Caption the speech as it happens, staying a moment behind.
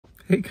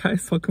Hey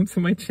guys, welcome to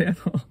my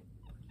channel.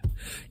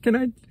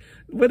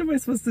 What am I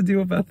supposed to do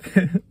about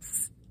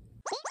this?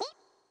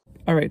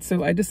 Alright,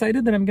 so I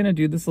decided that I'm gonna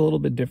do this a little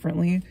bit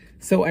differently.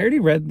 So I already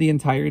read the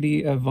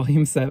entirety of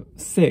volume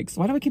 6.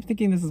 Why do I keep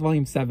thinking this is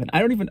volume 7? I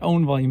don't even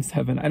own volume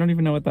 7. I don't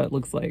even know what that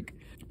looks like.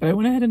 But I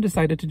went ahead and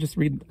decided to just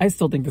read, I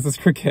still think this is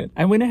cricket.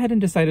 I went ahead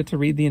and decided to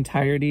read the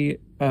entirety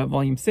of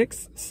volume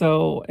 6.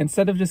 So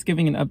instead of just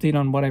giving an update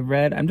on what I've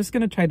read, I'm just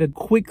gonna try to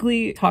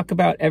quickly talk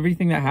about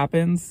everything that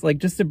happens, like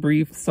just a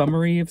brief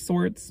summary of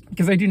sorts,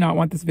 because I do not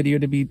want this video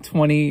to be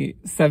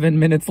 27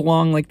 minutes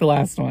long like the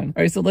last one.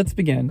 All right, so let's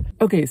begin.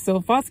 Okay,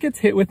 so Phos gets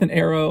hit with an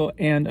arrow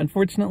and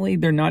unfortunately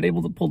they're not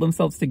able to pull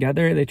themselves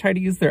together. They try to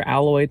use their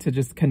alloy to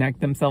just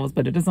connect themselves,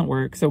 but it doesn't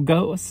work. So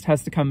Ghost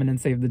has to come in and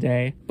save the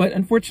day. But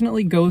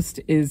unfortunately, Ghost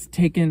is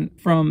taken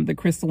from the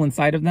crystal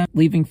inside of them,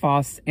 leaving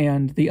Phos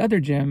and the other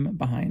gem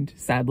behind,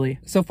 sadly.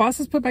 So Phos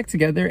is put back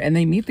together and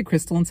they meet the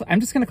crystal inside. I'm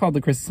just gonna call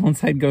the crystal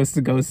inside Ghost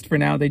a Ghost for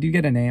now. They do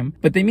get a name.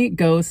 But they meet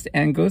Ghost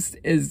and Ghost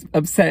is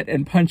upset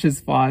and punches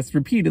Phos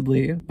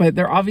repeatedly. But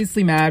they're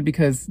obviously mad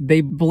because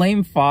they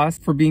blame Phos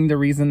for being the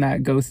reason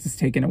that Ghost is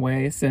taken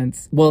away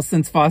since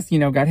Phos, you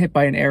know, got hit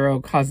by an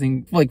arrow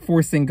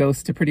forcing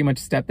Ghost to pretty much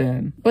step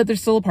in. But they're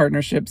still a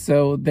partnership,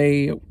 so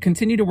they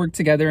continue to work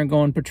together and go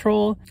on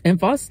patrol. And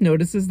Phos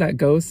notices that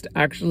Ghost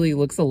actually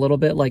looks a little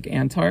bit like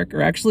Antark,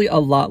 or actually a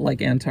lot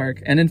like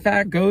Antark. And in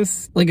fact,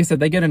 Ghosts, like I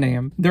said, they get a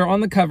name. They're on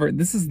the cover.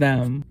 This is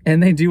them.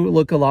 And they do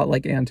look a lot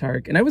like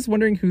Antark. And I was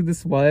wondering who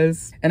this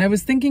was. And I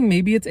was thinking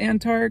maybe it's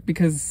Antark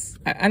because,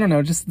 I don't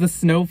know, just the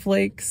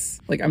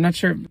snowflakes. Like, I'm not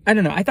sure. I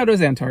don't know. I thought it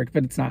was Antark,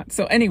 but it's not.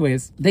 So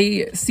anyways,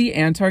 they see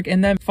Antark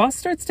and then Phos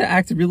starts to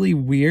act really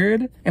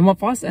weird. And what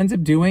Phos ends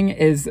up doing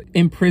is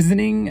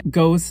imprisoning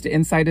Ghost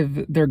inside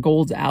of their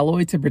gold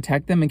alloy to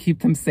protect them and keep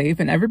them safe.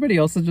 And everybody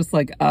else is just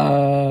like,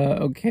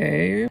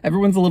 okay.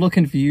 Everyone's a little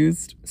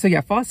confused. So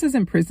yeah, Phos is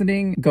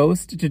imprisoning Ghost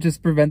to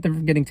just prevent them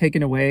from getting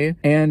taken away.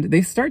 And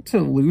they start to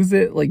lose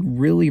it like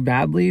really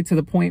badly to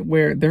the point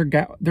where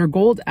their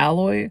gold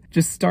alloy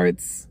just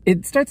starts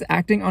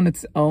acting on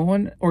its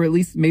own, or at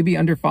least maybe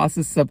under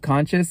Phos's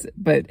subconscious,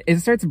 but it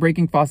starts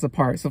breaking Phos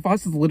apart. So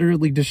Phos is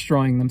literally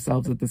destroying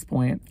themselves at this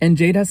point. And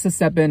Jade has to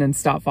step in and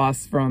stop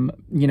Phos from,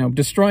 you know,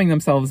 destroying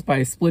themselves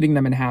by splitting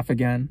them in half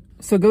again.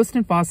 So Ghost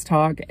and Phos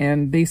talk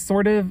and they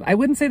sort of, I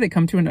wouldn't say they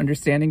come to an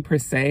understanding per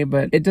se,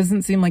 but it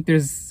doesn't seem like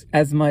there's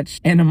as much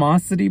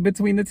animosity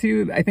between the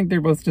two. I think they're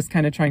both just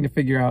kind of trying to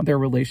figure out their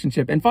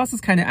relationship. And Phos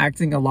is kind of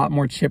acting a lot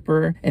more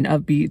chipper and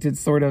upbeat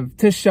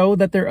to show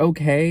that they're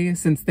okay,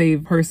 since they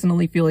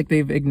personally feel like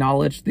they've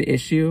acknowledged the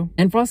issue.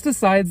 And Phos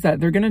decides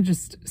that they're gonna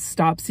just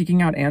stop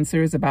seeking out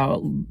answers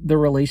about the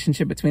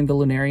relationship between the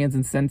Lunarians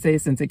and Sensei,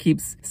 since it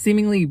keeps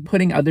seemingly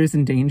putting others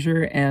in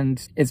danger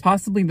and is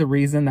possibly the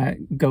reason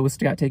that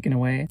Ghost got taken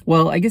away.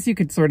 Well, I guess you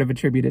could sort of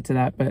attribute it to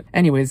that, but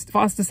anyways,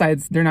 Phos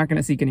decides they're not going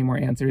to seek any more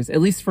answers,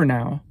 at least for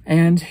now.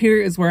 And here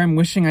is where I'm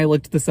wishing I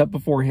looked this up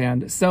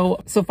beforehand.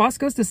 So Phos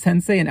goes to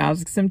Sensei and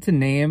asks him to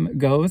name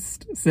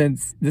Ghost,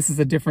 since this is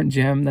a different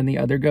gem than the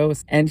other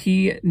ghosts, and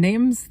he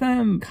names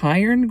them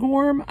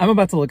Cairngorm. I'm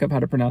about to look up how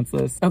to pronounce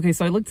this. Okay,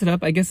 so I looked it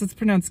up. I guess it's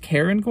pronounced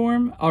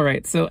Cairngorm. All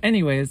right, so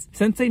anyways,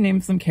 Sensei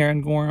names them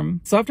Cairngorm.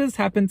 So after this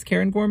happens,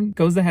 Cairngorm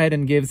goes ahead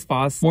and gives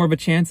Phos more of a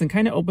chance and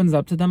kind of opens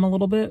up to them a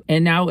little bit.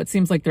 And now it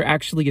seems like they're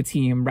actually a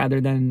team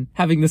rather than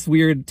having this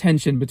weird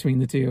tension between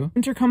the two.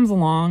 Winter comes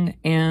along,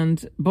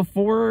 and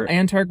before,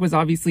 Antark was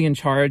obviously in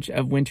charge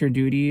of winter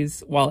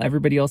duties while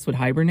everybody else would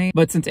hibernate.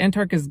 But since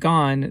Antark is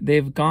gone,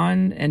 they've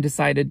gone and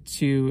decided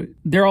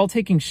they're all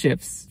taking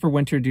shifts for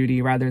winter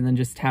duty rather than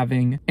just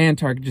having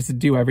Antark just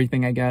do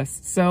everything, I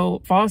guess.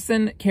 So Phos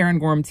and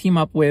Cairngorm team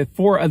up with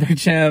 4 other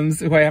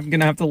gems who I am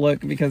gonna have to look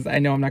because I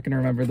know I'm not gonna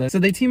remember this. So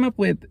they team up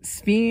with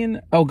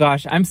Sphene. Oh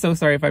gosh, I'm so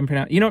sorry if I'm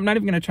pronouncing, you know, I'm not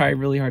even gonna try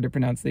really hard to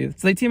pronounce these.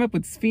 So they team up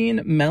with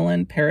Sphene,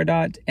 Melon,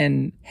 Peridot,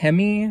 and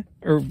Hemi.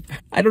 Or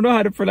I don't know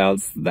how to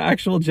pronounce the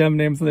actual gem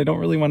name, so they don't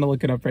really want to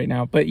look it up right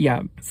now. But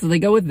yeah, so they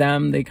go with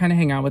them, they kind of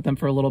hang out with them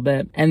for a little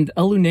bit, and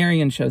a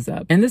Lunarian shows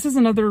up. And this is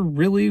another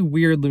really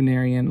weird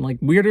Lunarian, like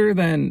weirder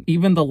than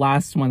even the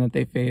last one that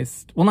they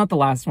faced. Well, not the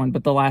last one,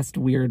 but the last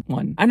weird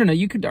one. I don't know,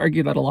 you could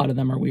argue that a lot of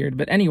them are weird,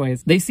 but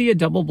anyways, they see a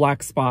double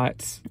black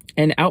spot,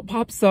 and out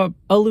pops up,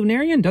 a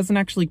Lunarian doesn't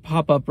actually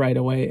pop up right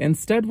away.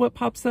 Instead, what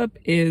pops up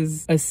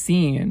is a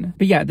scene.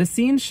 But yeah, the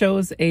scene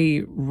shows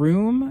a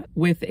room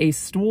with a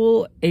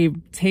stool, a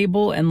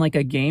table, and like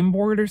a game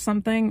board or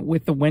something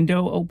with the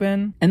window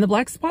open, and the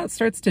black spot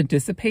starts to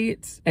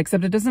dissipate,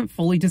 except it doesn't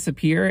fully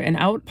disappear, and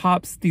out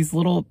pops these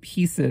little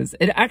pieces.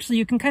 It actually,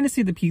 you can kind of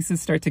see the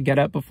pieces start to get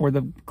up before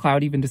the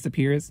cloud even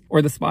disappears,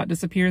 or the spot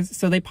disappears.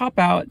 So they pop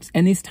out,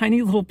 and these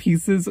tiny little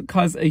pieces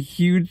cause a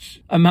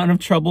huge amount of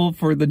trouble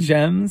for the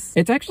gems.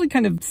 It's actually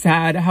kind of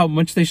sad how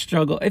much they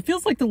struggle. It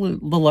feels like the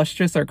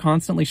Lustrous are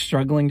constantly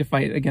struggling to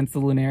fight against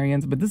the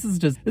Lunarians, but this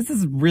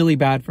is really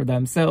bad for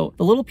them. So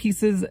the little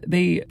pieces,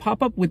 they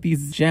pop up with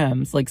these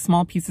gems, like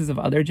small pieces of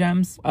other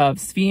gems.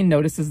 Sphene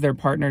notices their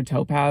partner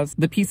Topaz.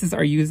 The pieces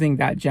are using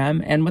that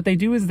gem, and what they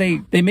do is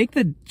they make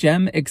the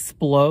gem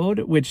explode,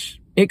 which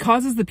it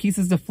causes the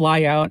pieces to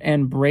fly out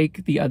and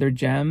break the other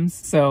gems.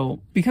 So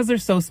because they're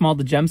so small,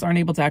 the gems aren't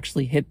able to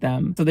actually hit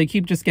them. So they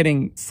keep just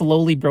getting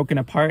slowly broken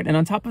apart. And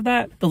on top of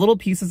that, the little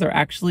pieces are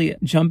actually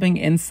jumping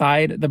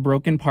inside the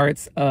broken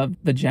parts of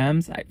the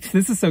gems.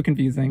 This is so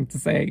confusing to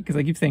say because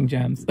I keep saying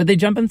gems, but they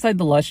jump inside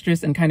the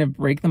Lustrous and kind of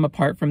break them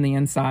apart from the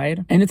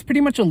inside. And it's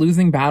pretty much a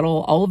losing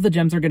battle. All of the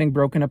gems are getting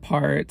broken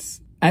apart.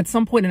 At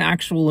some point, an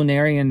actual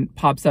Lunarian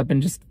pops up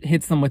and just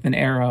hits them with an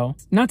arrow.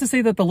 Not to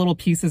say that the little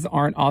pieces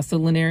aren't also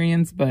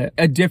Lunarians, but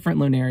a different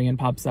Lunarian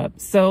pops up.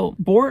 So,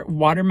 Bort,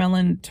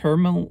 Watermelon,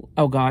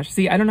 oh gosh,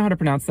 see, I don't know how to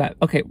pronounce that.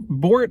 Okay,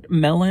 Bort,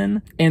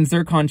 Melon, and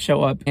Zircon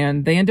show up,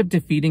 and they end up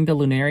defeating the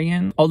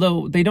Lunarian.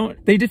 Although, they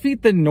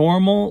defeat the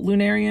normal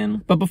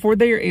Lunarian, but before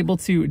they are able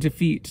to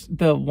defeat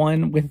the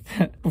one with,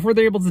 before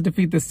they're able to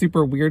defeat the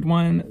super weird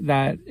one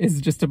that is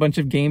just a bunch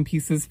of game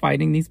pieces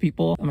fighting these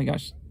people, oh my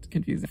gosh,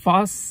 confusing.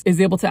 Phos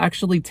is able to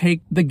actually take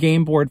the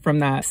game board from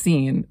that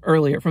scene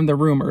earlier, from the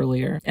room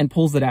earlier, and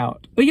pulls it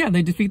out. But yeah,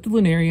 they defeat the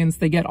Lunarians,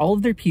 they get all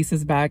of their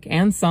pieces back,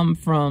 and some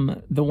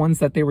from the ones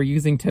that they were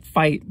using to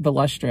fight the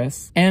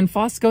Lustrous. And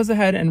Phos goes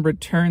ahead and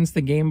returns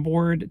the game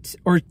board,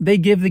 or they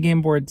give the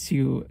game board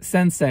to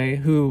Sensei,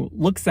 who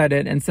looks at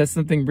it and says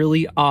something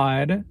really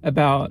odd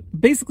about,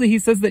 basically he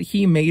says that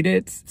he made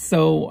it,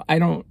 so I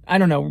don't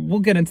know,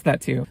 we'll get into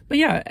that too. But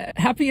yeah,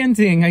 happy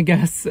ending, I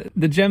guess.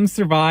 The gems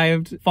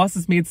survived, Phos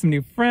has made some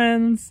new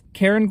friends,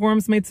 Karen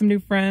Gorm's made some new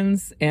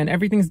friends, and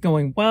everything's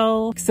going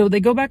well. So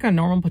they go back on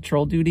normal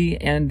patrol duty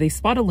and they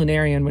spot a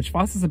Lunarian, which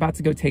Phos is about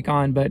to go take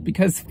on, but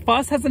because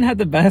Phos hasn't had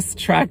the best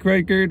track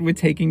record with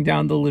taking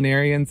down the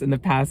Lunarians in the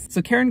past,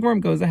 so Karen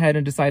Gorm goes ahead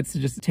and decides to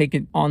just take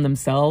it on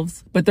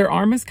themselves. But their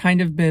arm has kind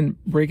of been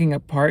breaking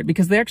apart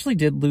because they actually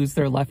did lose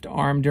their left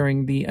arm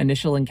during the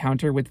initial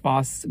encounter with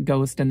Phos,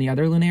 Ghost, and the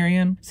other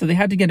Lunarian. So they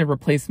had to get a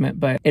replacement,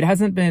 but it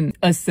hasn't been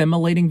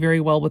assimilating very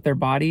well with their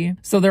body.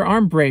 So their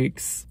arm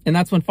breaks. And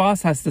that's when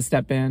Phos has to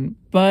step in.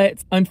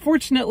 But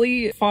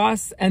unfortunately,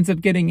 Phos ends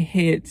up getting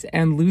hit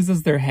and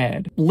loses their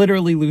head.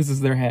 Literally loses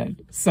their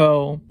head.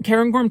 So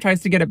Karen Gorm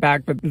tries to get it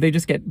back, but they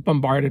just get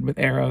bombarded with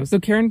arrows. So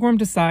Karen Gorm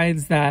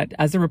decides that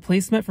as a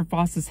replacement for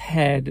Phos's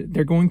head,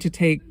 they're going to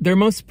take their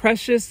most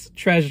precious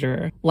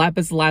treasure,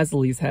 Lapis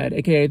Lazuli's head,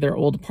 aka their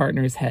old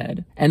partner's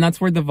head. And that's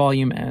where the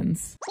volume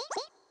ends.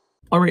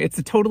 All right, it's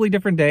a totally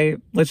different day.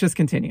 Let's just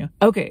continue.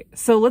 Okay,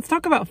 so let's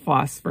talk about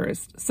Phos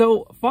first.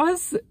 So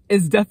Phos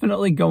is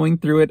definitely going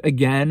through it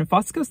again.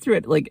 Phos goes through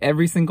it like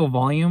every single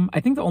volume.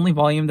 I think the only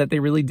volume that they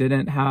really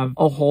didn't have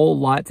a whole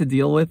lot to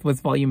deal with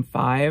was volume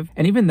 5.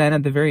 And even then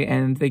at the very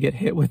end, they get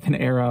hit with an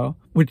arrow,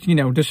 which, you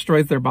know,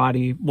 destroys their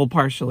body. Well,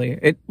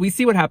 partially. We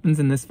see what happens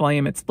in this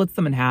volume. It splits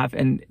them in half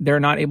and they're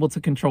not able to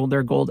control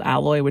their gold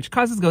alloy, which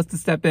causes Ghost to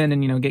step in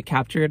and, you know, get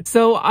captured.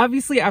 So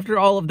obviously after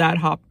all of that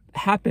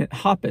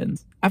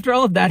After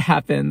all of that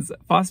happens,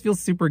 Phos feels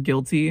super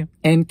guilty,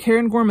 and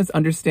Karen Gorm is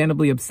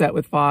understandably upset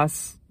with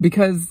Phos,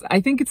 because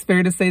I think it's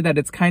fair to say that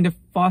it's kind of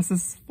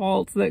Phos's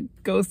fault that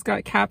Ghost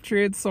got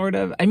captured, sort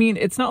of. I mean,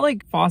 it's not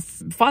like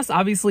Phos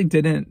obviously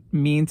didn't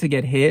mean to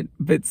get hit,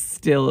 but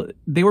still,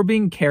 they were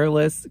being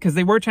careless, because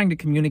they were trying to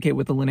communicate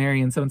with the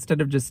Lunarian, so instead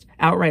of just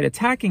outright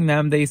attacking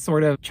them, they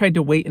sort of tried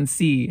to wait and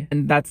see,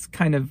 and that's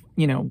kind of,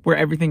 you know, where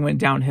everything went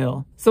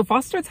downhill. So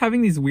Phos starts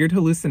having these weird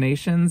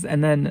hallucinations,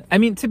 and then, I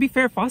mean, to be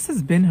fair, Phos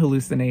has been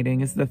hallucinating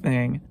is the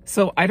thing.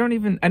 So I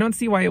don't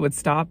see why it would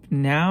stop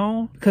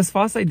now, because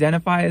Phos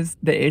identifies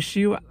the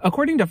issue.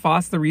 According to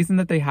Phos, the reason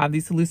that they have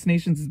these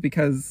hallucinations is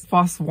because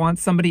Phos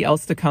wants somebody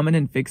else to come in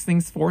and fix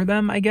things for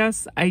them, I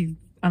guess.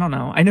 I don't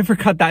know. I never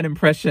got that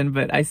impression,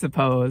 but I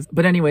suppose.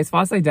 But anyways,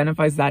 Phos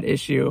identifies that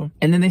issue,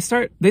 and then they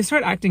start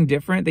acting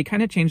different. They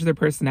kind of change their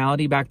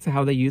personality back to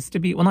how they used to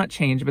be. Well, not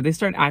change, but they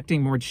start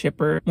acting more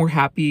chipper, more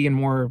happy, and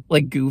more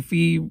like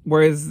goofy.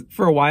 Whereas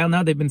for a while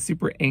now, they've been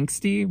super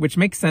angsty, which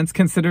makes sense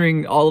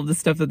considering all of the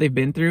stuff that they've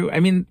been through.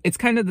 I mean, it's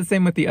kind of the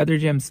same with the other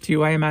gems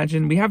too, I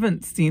imagine. We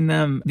haven't seen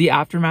the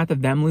aftermath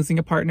of them losing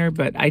a partner,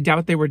 but I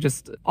doubt they were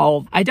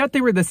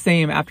the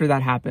same after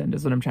that happened,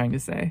 is what I'm trying to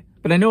say.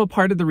 But I know a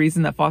part of the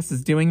reason that Phos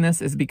is doing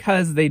this is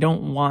because they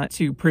don't want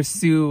to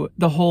pursue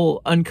the whole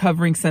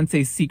uncovering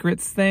Sensei's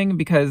secrets thing,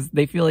 because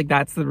they feel like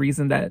that's the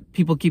reason that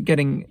people keep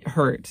getting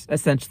hurt,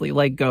 essentially,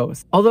 like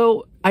Ghost.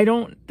 Although I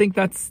don't think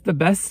that's the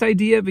best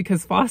idea,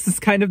 because Phos is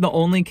kind of the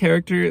only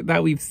character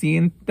that we've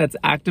seen that's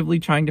actively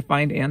trying to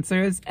find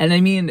answers. And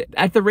I mean,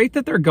 at the rate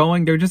that they're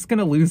going, they're just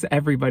gonna lose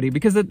everybody,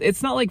 because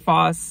it's not like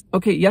Phos.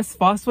 Okay, yes,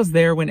 Phos was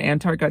there when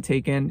Antark got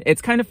taken.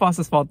 It's kind of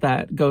Phos's fault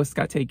that Ghost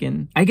got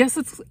taken. I guess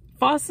it's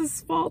Phos's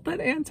fault that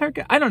Antark,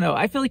 I don't know.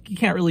 I feel like you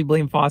can't really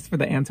blame Phos for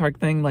the Antark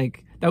thing.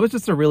 Like, That was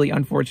just a really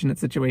unfortunate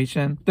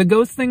situation. The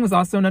ghost thing was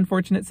also an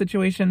unfortunate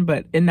situation,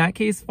 but in that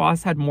case,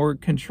 Phos had more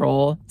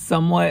control,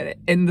 somewhat,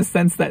 in the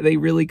sense that they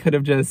really could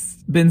have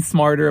just been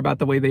smarter about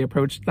the way they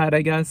approached that,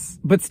 I guess.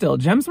 But still,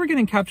 gems were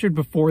getting captured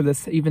before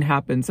this even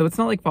happened, so it's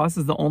not like Phos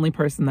is the only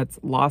person that's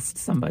lost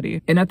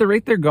somebody. And at the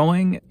rate they're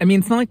going, I mean,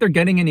 it's not like they're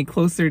getting any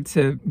closer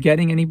to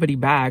getting anybody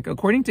back.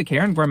 According to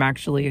Cairngorm,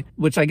 actually,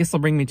 which I guess will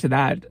bring me to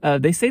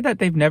that, they say that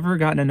they've never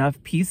gotten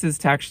enough pieces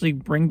to actually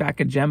bring back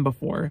a gem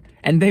before.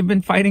 And they've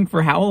been fighting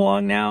for how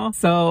long now?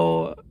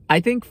 So I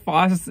think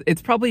Phos,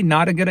 it's probably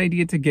not a good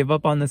idea to give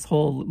up on this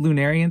whole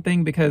Lunarian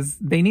thing because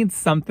they need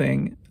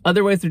something.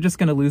 Otherwise, they're just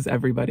going to lose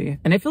everybody.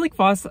 And I feel like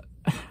Phos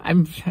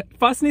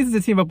needs to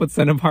team up with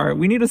Cinnabar.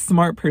 We need a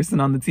smart person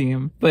on the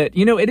team. But,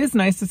 you know, it is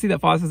nice to see that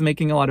Phos is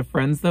making a lot of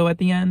friends, though, at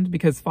the end.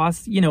 Because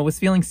Phos, you know, was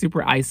feeling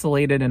super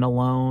isolated and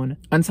alone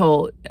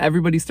until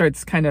everybody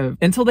starts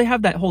until they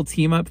have that whole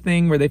team up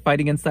thing where they fight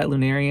against that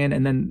Lunarian.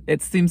 And then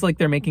it seems like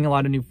they're making a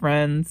lot of new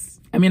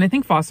friends. I mean, I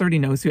think Phos already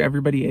knows who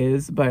everybody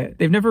is, but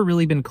they've never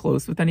really been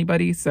close with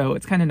anybody. So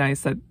it's kind of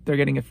nice that they're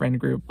getting a friend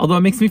group. Although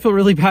it makes me feel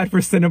really bad for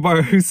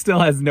Cinnabar, who still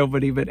has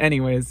nobody. But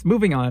anyways,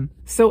 moving on.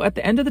 So at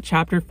the end of the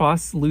chapter,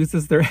 Phos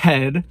loses their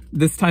head,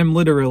 this time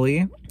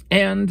literally.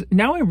 And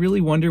now I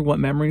really wonder what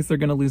memories they're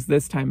going to lose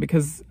this time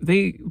because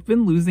they've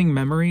been losing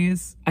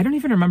memories. I don't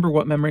even remember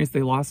what memories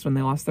they lost when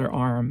they lost their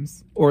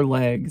arms or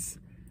legs.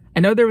 I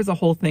know there was a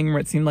whole thing where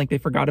it seemed like they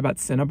forgot about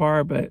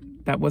Cinnabar, but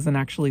that wasn't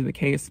actually the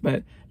case.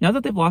 But now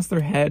that they've lost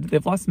their head,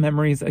 they've lost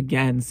memories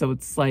again. So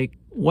it's like,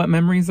 what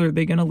memories are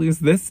they going to lose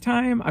this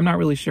time? I'm not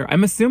really sure.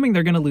 I'm assuming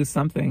they're going to lose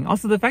something.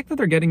 Also, the fact that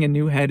they're getting a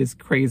new head is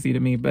crazy to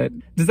me, but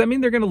does that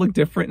mean they're going to look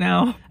different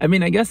now? I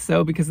mean, I guess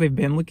so, because they've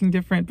been looking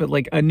different, but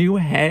like a new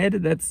head,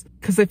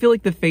 because I feel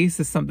like the face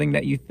is something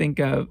that you think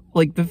of,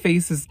 like the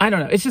face is, I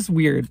don't know, it's just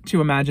weird to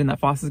imagine that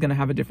Phos is going to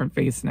have a different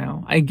face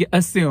now. I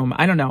assume,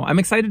 I don't know. I'm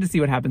excited to see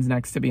what happens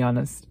next, to be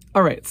honest.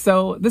 All right,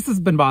 so this has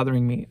been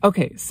bothering me.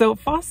 Okay, so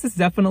Phos is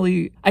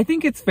definitely, I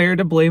think it's fair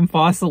to blame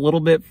Phos a little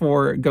bit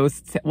for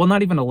Ghost's, well,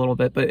 not even a little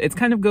bit, but it's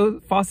kind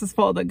of Phos's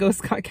fault that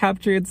Ghost got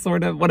captured,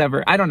 sort of,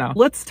 whatever. I don't know.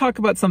 Let's talk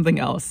about something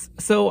else.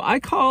 So I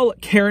call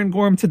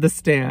Cairngorm to the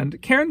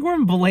stand.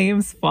 Cairngorm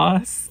blames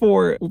Phos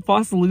for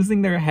Phos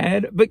losing their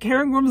head, but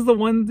Cairngorm's the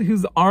one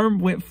whose arm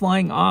went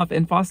flying off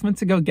and Phos went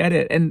to go get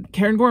it. And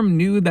Cairngorm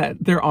knew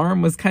that their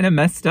arm was kind of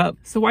messed up.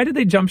 So why did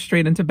they jump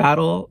straight into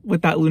battle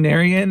with that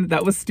Lunarian?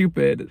 That was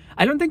stupid.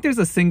 I don't think there's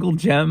a single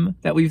gem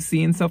that we've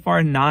seen so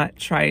far not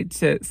try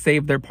to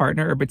save their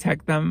partner or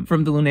protect them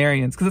from the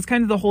Lunarians, because it's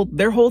kind of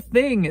their whole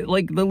thing.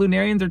 Like, the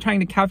Lunarians are trying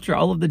to capture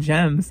all of the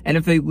gems, and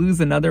if they lose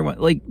another one,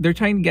 like, they're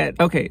trying to get,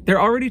 okay,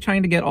 they're already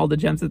trying to get all the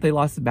gems that they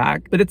lost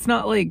back, but it's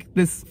not like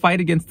this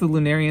fight against the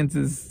Lunarians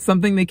is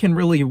something they can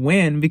really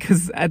win,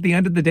 because at the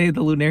end of the day,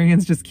 the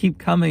Lunarians just keep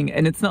coming,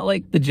 and it's not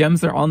like the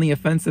gems are on the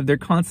offensive, they're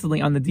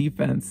constantly on the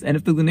defense. And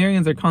if the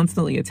Lunarians are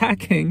constantly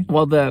attacking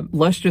while the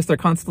Lustrous are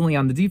constantly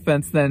on the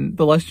defense, then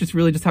the Lustrous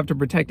really just have to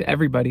protect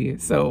everybody.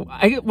 So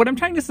what I'm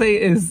trying to say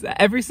is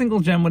every single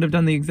gem would have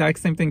done the exact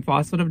same thing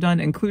Phos would have done,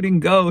 including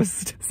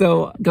Ghost.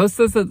 So Ghost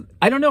says that,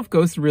 I don't know if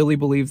Ghost really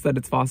believes that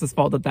it's Phos's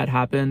fault that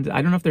happened.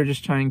 I don't know if they're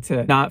just trying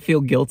to not feel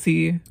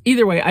guilty.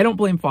 Either way, I don't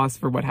blame Phos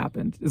for what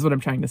happened, is what I'm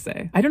trying to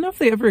say. I don't know if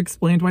they ever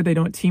explained why they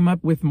don't team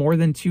up with more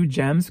than 2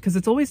 gems, because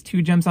it's always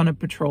 2 gems on a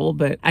patrol,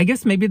 but I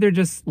guess maybe they're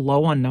just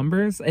low on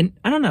numbers. And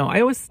I don't know,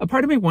 a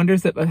part of me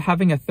wonders if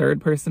having a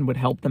third person would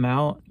help them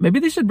out. Maybe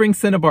they should bring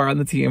Cinnabar on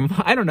the team.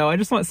 I don't know, I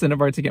just want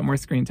Cinnabar to get more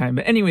screen time.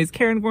 But anyways,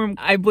 Cairngorm,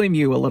 I blame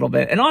you a little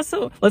bit. And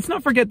also, let's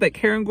not forget that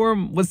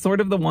Cairngorm was sort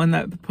of the one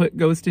that put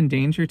Ghost in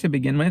danger to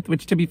begin with,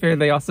 which, to be fair,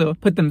 they also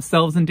put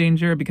themselves in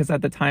danger because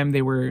at the time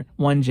they were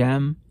 1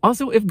 gem.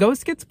 Also, if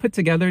Ghost gets put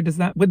together,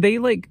 would they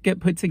like get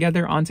put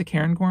together onto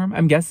Cairngorm?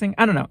 I'm guessing.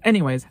 I don't know.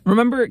 Anyways,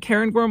 remember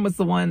Cairngorm was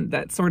the one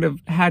that sort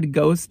of had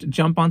Ghost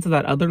jump onto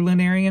that other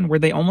Lunarian where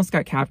they almost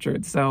got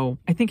captured. So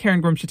I think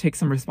Cairngorm should take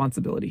some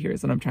responsibility here,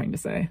 is what I'm trying to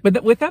say.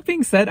 But with that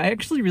being said, I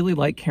actually really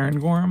like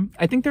Cairngorm.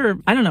 I think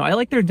I don't know, I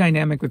like their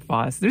dynamic with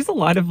Phos. There's a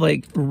lot of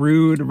like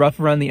rude, rough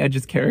around the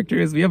edges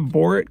characters. We have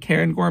Bort,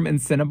 Cairngorm,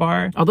 and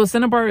Cinnabar. Although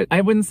Cinnabar,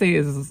 I wouldn't say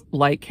is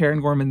like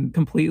Cairngorm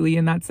completely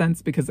in that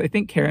sense, because I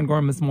think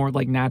Cairngorm is more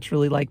like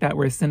naturally like that,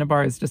 whereas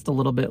Cinnabar is just a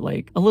little bit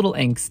like, a little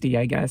angsty,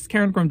 I guess.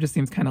 Cairngorm just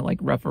seems kind of like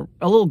rough, a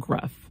little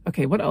gruff.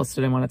 Okay, what else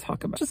did I want to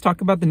talk about? Just talk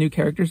about the new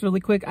characters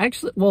really quick.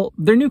 Well,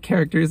 they're new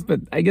characters,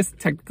 but I guess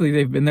technically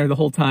they've been there the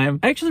whole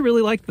time. I actually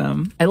really like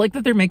them. I like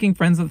that they're making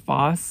friends with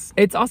Phos.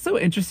 It's also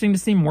interesting to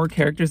see more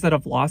characters that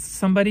have lost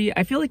somebody.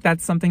 I feel like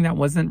that's something that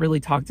wasn't really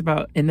talked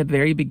about in the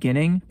very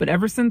beginning, but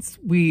ever since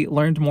we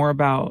learned more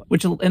about,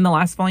 which in the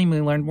last volume,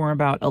 we learned more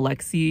about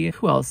Alexi,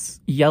 who else?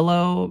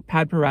 Yellow,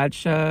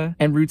 Padparadsha,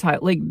 and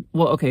Rutai. Like,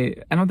 well, okay,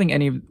 I don't think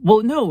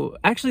no,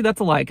 actually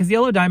that's a lie, because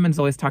Yellow Diamond's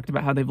always talked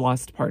about how they've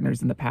lost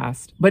partners in the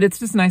past. But it's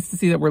just nice to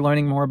see that we're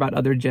learning more about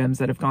other gems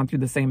that have gone through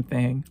the same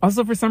thing.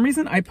 Also, for some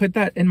reason, I put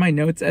that in my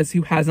notes as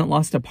who hasn't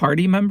lost a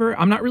party member.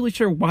 I'm not really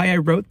sure why I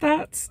wrote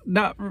that.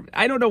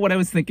 I don't know what I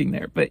was thinking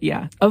there, but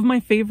yeah. Of my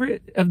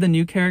favorite of the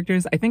new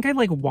characters, I think I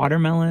like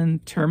Watermelon,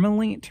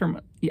 Tourmaline.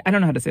 I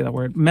don't know how to say that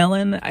word.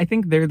 Melon, I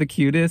think they're the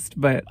cutest,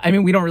 but I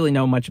mean, we don't really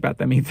know much about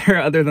them either,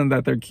 other than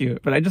that they're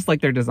cute, but I just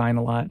like their design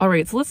a lot. All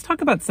right, so let's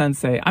talk about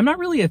Sensei. I'm not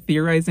really a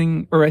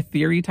theorizing or a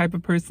theory type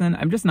of person.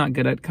 I'm just not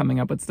good at coming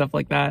up with stuff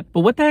like that.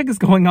 But what the heck is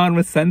going on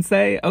with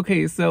Sensei?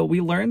 Okay, so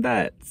we learned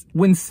that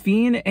when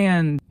Sphene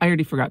and, I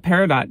already forgot,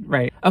 Peridot,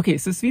 right? Okay,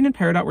 so Sphene and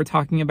Peridot were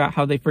talking about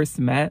how they first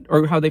met,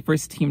 or how they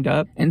first teamed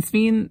up, and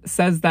Sphene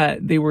says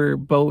that they were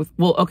both,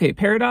 well, okay,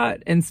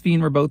 Peridot and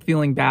Sphene were both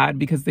feeling bad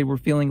because they were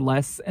feeling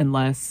less and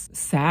less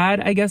sad,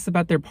 I guess,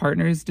 about their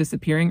partners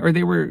disappearing, or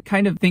they were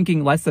kind of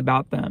thinking less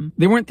about them.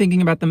 They weren't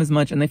thinking about them as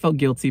much, and they felt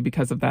guilty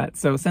because of that.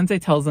 So Sensei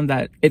tells them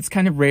that it's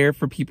kind of rare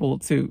for people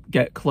to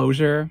get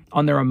closure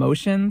on their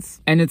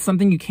emotions, and it's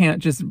something you can't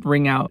just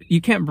bring out.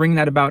 You can't bring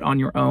that about on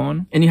your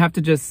own, and you have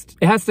to just,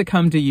 it has to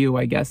come to you,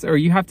 I guess, or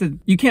you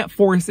can't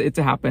force it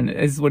to happen,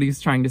 is what he's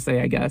trying to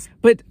say, I guess.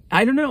 But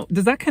I don't know,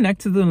 does that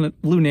connect to the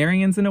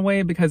Lunarians in a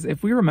way? Because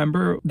if we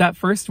remember, that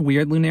first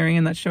weird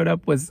Lunarian that showed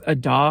up was a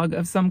dog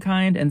of some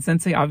kind, and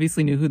Sensei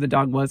obviously knew who the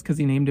dog was because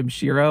he named him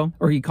Shiro,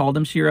 or he called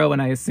him Shiro,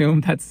 and I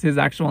assume that's his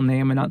actual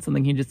name and not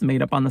something he just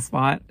made up on the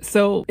spot.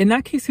 So in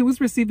that case, who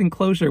was receiving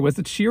closure? Was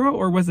it Shiro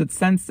or was it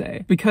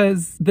Sensei?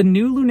 Because the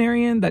new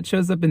Lunarian that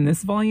shows up in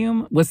this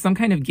volume was some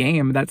kind of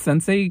game that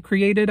Sensei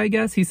created, I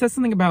guess. He says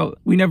something about,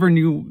 we never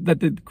knew that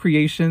the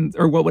creations,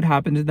 or what would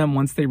happen to them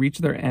once they reach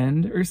their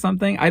end or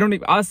something. I don't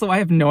even, also, I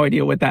have no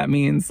idea what that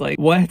means. Like,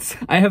 what?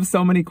 I have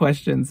so many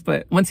questions,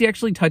 but once he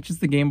actually touches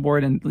the game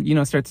board and, you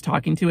know, starts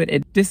talking to it,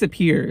 it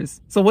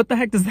disappears. So what the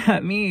heck does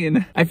that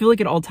mean? I feel like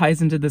it all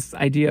ties into this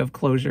idea of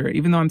closure,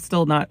 even though I'm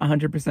still not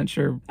 100%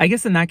 sure. I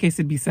guess in that case,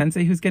 it'd be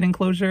Sensei who's getting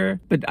closure,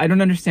 but I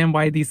don't understand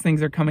why these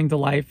things are coming to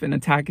life and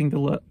attacking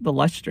the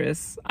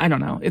Lustrous. I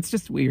don't know. It's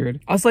just weird.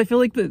 Also, I feel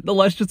like the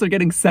Lustrous are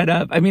getting set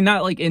up. I mean,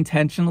 not like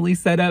intentionally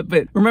set up,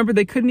 but remember,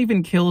 they couldn't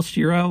even kill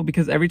Shiro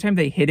because every time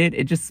they hit it,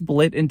 it just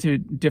split into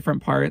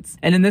different parts.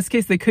 And in this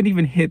case, they couldn't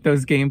even hit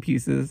those game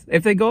pieces.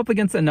 If they go up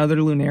against another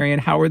Lunarian,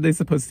 how are they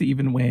supposed to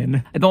even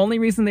win? The only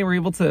reason they were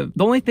able to,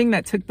 the only thing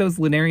that took those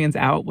Lunarians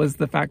out was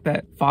the fact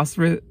that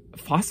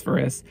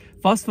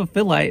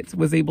Phosphophilite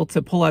was able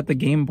to pull out the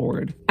game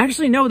board.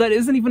 Actually, no, that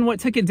isn't even what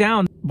took it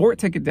down. Bort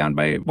took it down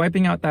by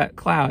wiping out that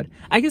cloud.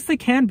 I guess they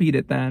can beat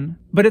it then,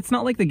 but it's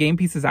not like the game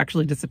pieces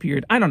actually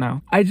disappeared. I don't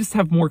know. I just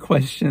have more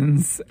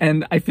questions,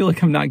 and I feel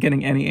like I'm not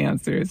getting any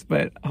answers,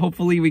 but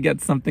hopefully we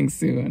get something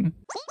soon.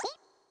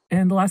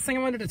 And the last thing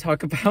I wanted to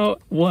talk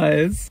about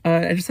was,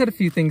 I just had a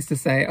few things to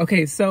say.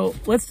 Okay, so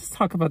let's just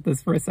talk about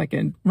this for a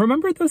second.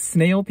 Remember those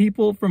snail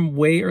people from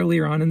way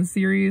earlier on in the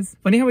series?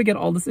 Funny how we get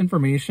all this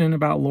information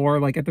about lore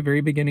like at the very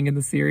beginning of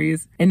the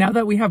series. And now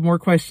that we have more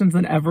questions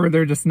than ever,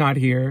 they're just not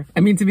here. I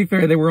mean, to be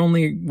fair, they were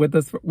only with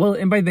us for, well,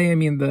 and by they, I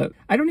mean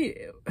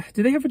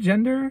do they have a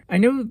gender? I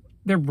know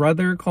their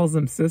brother calls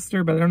them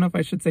sister, but I don't know if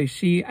I should say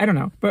she. I don't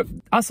know. But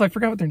also, I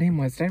forgot what their name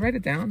was. Did I write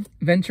it down?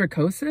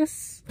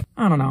 Ventricosis?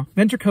 I don't know.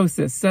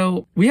 Ventricosis.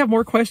 So we have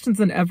more questions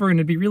than ever, and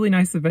it'd be really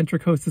nice if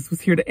Ventricosis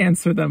was here to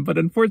answer them. But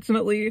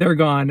unfortunately, they're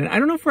gone. And I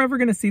don't know if we're ever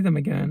going to see them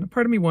again.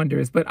 Part of me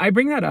wonders. But I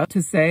bring that up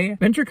to say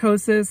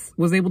Ventricosis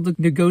was able to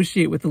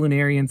negotiate with the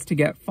Lunarians to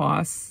get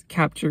Phos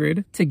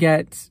captured, to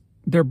get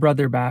their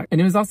brother back. And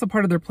it was also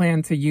part of their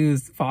plan to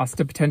use Phos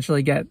to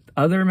potentially get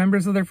other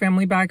members of their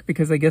family back,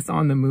 because I guess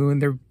on the moon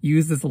they're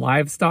used as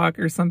livestock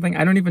or something.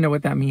 I don't even know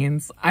what that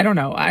means. I don't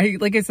know.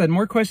 Like I said,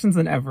 more questions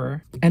than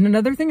ever. And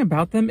another thing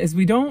about them is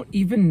we don't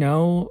even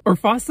know, or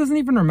Phos doesn't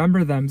even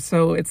remember them.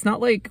 So it's not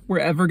like we're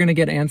ever going to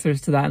get answers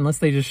to that unless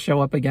they just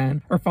show up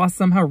again, or Phos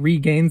somehow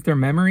regains their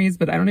memories,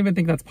 but I don't even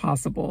think that's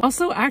possible.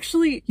 Also,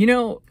 actually, you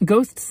know,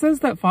 Ghost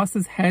says that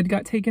Phos's head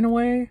got taken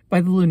away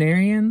by the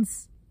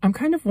Lunarians. I'm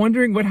kind of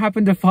wondering what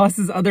happened to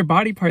Phos's other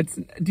body parts.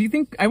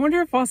 I wonder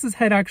if Phos's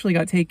head actually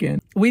got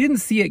taken. We didn't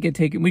see it get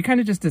taken. We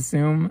kind of just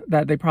assume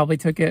that they probably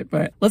took it,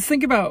 but let's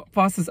think about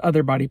Phos's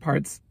other body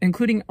parts,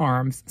 including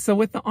arms. So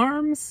with the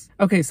arms,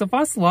 okay, so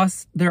Phos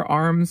lost their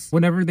arms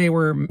whenever they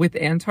were with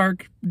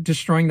Antark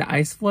destroying the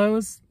ice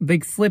flows.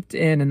 They slipped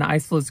in and the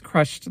ice flows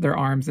crushed their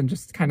arms and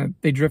just kind of,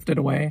 they drifted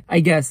away.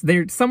 I guess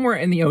they're somewhere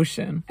in the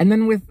ocean. And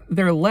then with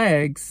their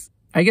legs,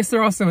 I guess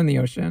they're also in the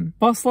ocean.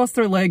 Phos lost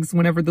their legs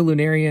whenever the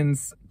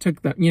Lunarians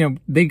took them. You know,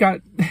 they got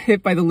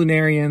hit by the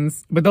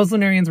Lunarians, but those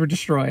Lunarians were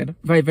destroyed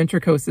by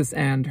Ventricosis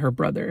and her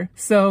brother.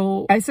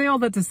 So I say all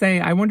that to say,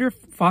 I wonder if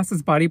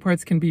Phos's body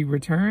parts can be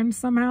returned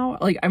somehow.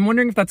 Like, I'm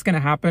wondering if that's going to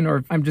happen, or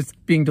if I'm just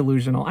being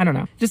delusional. I don't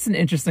know. Just an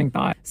interesting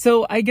thought.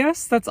 So I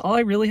guess that's all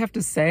I really have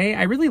to say.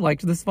 I really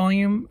liked this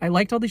volume. I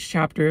liked all these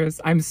chapters.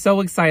 I'm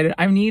so excited.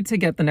 I need to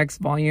get the next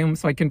volume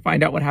so I can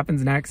find out what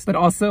happens next. But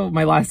also,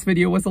 my last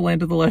video was a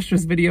Land of the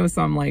Lustrous video,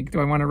 so I'm like,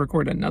 do I want to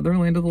record another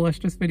Land of the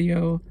Lustrous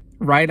video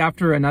right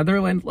after another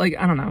Land? Like,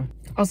 I don't know.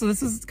 Also,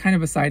 this is kind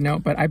of a side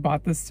note, but I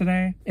bought this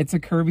today. It's a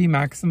Kirby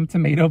Maxim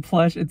tomato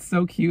plush. It's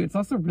so cute. It's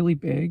also really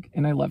big,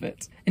 and I love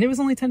it. And it was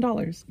only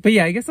 $10. But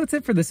yeah, I guess that's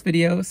it for this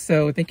video.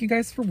 So thank you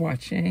guys for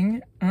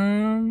watching.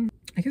 I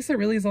guess that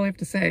really is all I have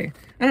to say.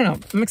 I don't know.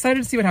 I'm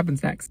excited to see what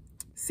happens next.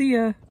 See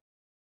ya.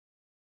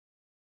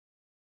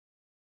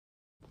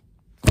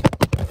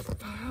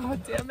 Oh,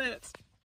 damn it.